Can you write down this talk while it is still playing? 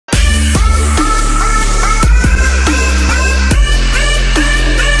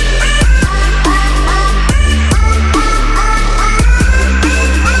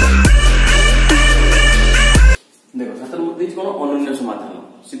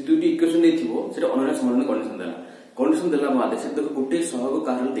दुईटी equation देथिबो सेटा अनन्य समाधान कंडीशन देला बाद से देखो गोटे सहग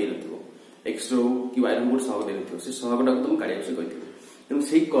कार दे नथिबो x रो कि y रो गोटे सहग दे नथिबो से सहगटा तुम काढिया से कहिथिबो तेनु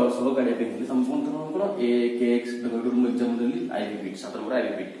सेही सहग काढिया पे हम कोन कोन a kx देखो हम example Delhi i repeat 7 number i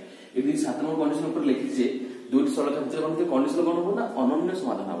repeat यदि 7 नंबर कंडीशन ऊपर लिखि जे दुईटी सरल क्षेत्र कोन कंडीशन कोन हो ना अनन्य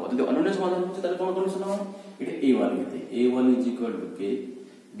समाधान हो यदि अनन्य समाधान हो ताले कोन कंडीशन हो इटे a1 केते a1 k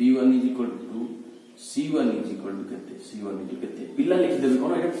b1 2 c1 केते c1 केते पिला लिखि देबे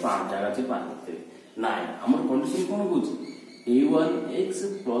कोन एटा 5 जगह से 5 केते नाइ हमर कंडीशन कोन होची a1x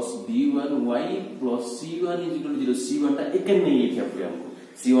plus b1y plus c1 0 c1 टा एकन नहीं लिखि आपको हमको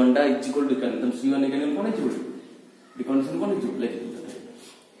c1 टा एकन तो c1 एकन कोन है दी कंडीशन कोन है लिखि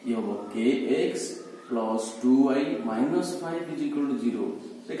ये हो kx plus 2y minus 5 is equal to 0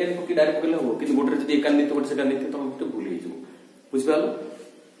 second को की डायरेक्ट पकले हो कि गोटे जदी एकान देते गोटे सेकंड देते तो गोटे भूल हे जो बुझ पालो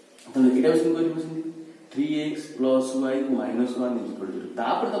तो एटा बसिन करि Bassein 3x plus y minus 1 is equal to 0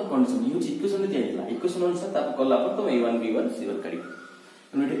 तापर तब कंडीशन यूज इक्वेशन दिया हैला इक्वेशन अनुसार तापर कला पर तो a1 b1 c1 करी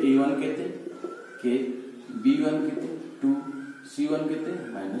तो एटा a1 केते k b1 केते 2 c1 केते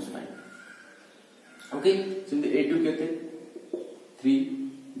 -5 ओके सिंपली a2 केते 3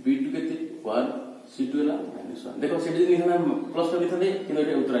 b2 केते 1 c2 ला -1 देखो सेठी लिखना प्लस पे लिखा दे किंतु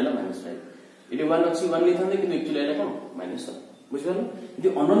एटा उत्तर आइला -5 एटी 1 अछि 1 लिखा दे किंतु एक्चुअली आइला कोन -1 बुझिबालो यदि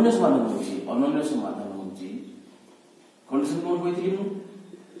अनन्य समाधान होची कंडीशन कोन होइथिली मु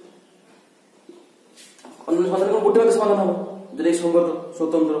अनन्य समाधान कोन गोटे समाधान हो जदि संगत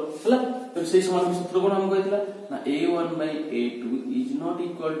स्वतंत्र हला तो सेही समाधान सूत्र कोन हम कहितला ना a1 by a2 is not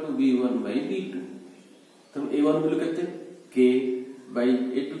equal to b1 by b2 तो a1 वैल्यू केते k by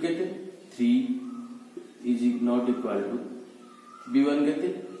a2 केते 3 is not equal to b1 केते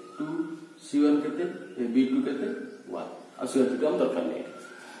 2 c1 केते b2 केते 1 असुरत हम दरकार नहीं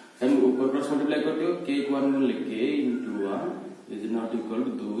हम ऊपर क्रॉस मल्टीप्लाई कर दियो k को 1 लिख के into 1 is not equal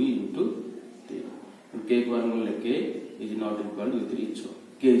to 2 into 3 k को 1 लिख के is not equal to 3 6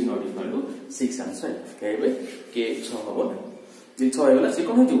 k is not equal to 6 answer कहबे k 6 होबो जे 6 हेला से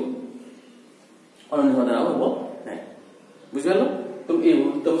कोन हो अनन्य समाधान होबो नै बुझियालो तुम ए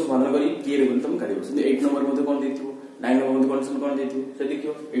तुम समाधान करी के रे तुम करियो से 8 नंबर मध्ये कोन देथिबो 9 नंबर मध्ये कंडीशन कोन देथिबो से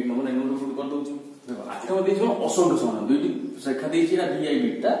देखियो 8 नंबर 9 नंबर पुट कर दोछु देखो 8 नंबर देथिबो असंख्य समाधान दुईटी रेखा देछि ना vi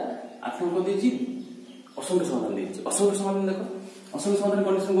बीटा 8 नंबर देछि असंख्य समाधान देछि असंख्य समाधान देखो असंख्य समाधान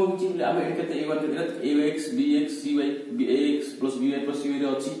कंडीशन कोन छि हम एट केते a1 केते ax bx cy bax plus by plus c रे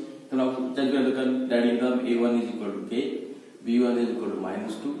अछि तना जाजबा दरकार डायरेक्ट एकदम a1 k b1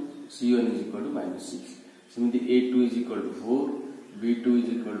 -2 c1 -6 सिमिति a2 4 b2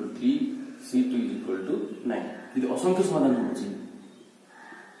 3 c2 9 यदि असंख्य समाधान होछि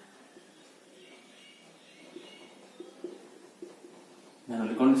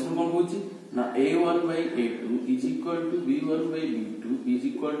नाले कंडीशन कोन होछि ना a1 by a2 is equal to b1 by b2 is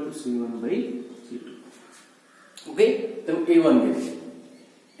equal to c1 by c2 okay तो a1 के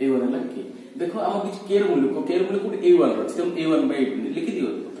a1 हला के देखो हम किछ k रो मूल्य को a1 रो तो a1 by a2 लिखि दियो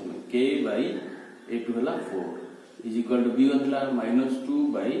प्रथम k by a2 हला 4 is equal to b1 हला -2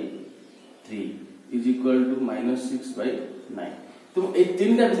 by 3 is equal to -6 by 9 तो ए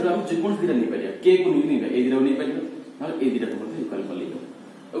तीनटा भितर हम जेकोन दिरा नै पारिया k को नै ए दिरा नै पारिया मतलब ए दिरा तुम इक्वल कर लियो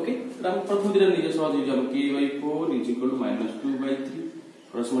ओके तो हम प्रथम दिरा नै सहज हो जाम k by 4 is equal to -2 by 3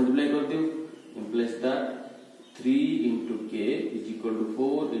 cross multiply कर दियो implies that 3 into k is equal to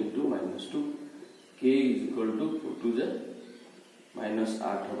 4 into -2 k is equal to 2 जा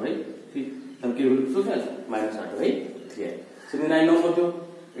 -8 by 3 तब के रूल तो क्या -8 by 3 से 9 नंबर तो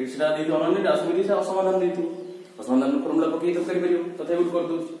एटा दे तो अनन्य राशि से असमाधान देथि असमाधान फॉर्मूला पकई तो करि परियो तथा उठ कर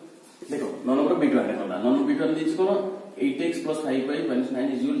दउ देखो 9 नंबर बीटा ने करला 9 बीटा ने दिछि कोन 8x plus 5y minus 9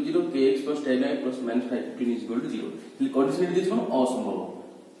 is equal to 0 kx plus 10y plus minus 5 15 is equal to 0 इसलिए कंडीशन दिछि कोन असंभव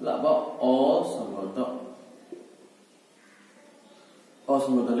लाबा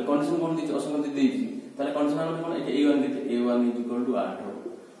असंगत ताले कंडीशन कोन दिछि असंगत दिछि ताले कंडीशन हम कोन a1 दिछि a1 is equal to 8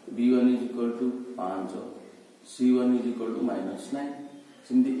 b1 is equal to 5 c1 is equal to -9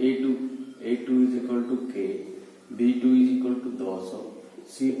 Sindhi a2 is equal to k b2 is equal to 10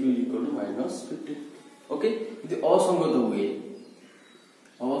 c2 is equal to -15 okay यदि असंगत हुए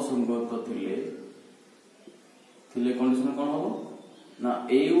असंगत थिले कंडीशन कोन हो ना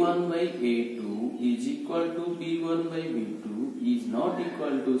a1 by a2 is equal to b1 by b2 is not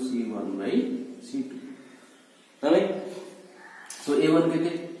equal to c1 by c2 right so a1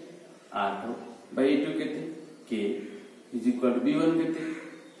 केते 8 by a2 केते k is equal to b1 केते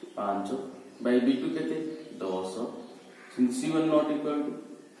 5 by b2 केते 10 since c1 not equal to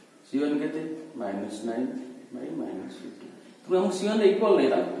c1 केते -9 by -15 तो हम c1 equal नै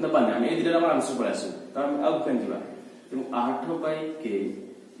ना पानी हम ए दिरा हम आंसर पळासु त हम आउ केन दिबा तो 8 by k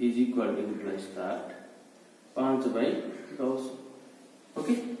is equal two implies that 5/10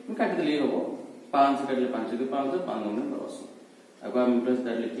 okay मैं काट देली हो 5 काटले 5 के 5 5 गुणे 10 अब हम implies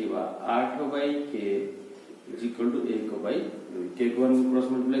that लिखिबा 8/k is equal to 1/2 k को 1 क्रॉस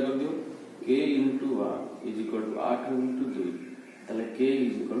मल्टीप्लाई कर दियो k into 1 is equal to 8 into 2 ताले k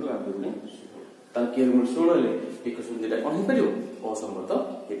इज इक्वल टू 8 गुणे ताले k गुणे 16 ले इक्वेशन जेटा कोन हे परियो असंगत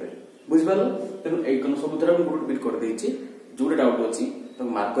हे परियो बुझ पालो तेनु ए कोन सब तरह हम बिट कर देछि जोडे डाउट अछि तो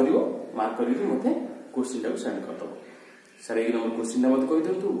मार्क करियो मते क्वेश्चन टाको सेंड कर दो सर एक नंबर क्वेश्चन मत कहि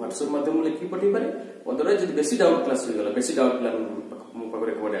दंतु व्हाट्सएप माध्यम लिखि पठि पारे अदरवाइज जदि बेसी डाउट क्लास हो गला बेसी डाउट क्लास मो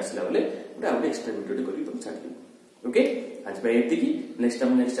पाखरे कोड आसला बेले ओटा आउट एक्स्ट्रा वीडियो करि तुम छाडी ओके आज भाई एति की नेक्स्ट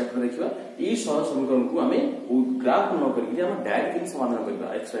चैप्टर देखिबा ई सह समीकरण को हमें ग्राफ न करिकि हम डायरेक्ट के समाधान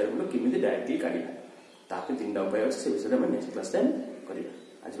करबा एक्स वाई को किमिति डायरेक्टली काढिबा तापे तीनटा उपाय अछि से विषय में नेक्स्ट क्लास टाइम करिबा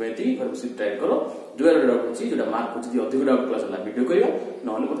आज भाई एति घर बसी ट्राई करो जो डाउट अछि जोटा मार्क अछि अधिक डाउट क्लास ला वीडियो करिबा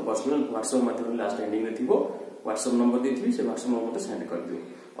नहले मते पर्सनल व्हाट्सएप माध्यम लास्ट एंडिंग में थिबो व्हाट्सएप नंबर देथिबी से व्हाट्सएप नंबर मते सेंड कर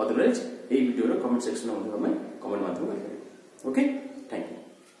दियो अदरवाइज ए वीडियो रो कमेंट सेक्शन में हमें कमेंट माध्यम कर ओके।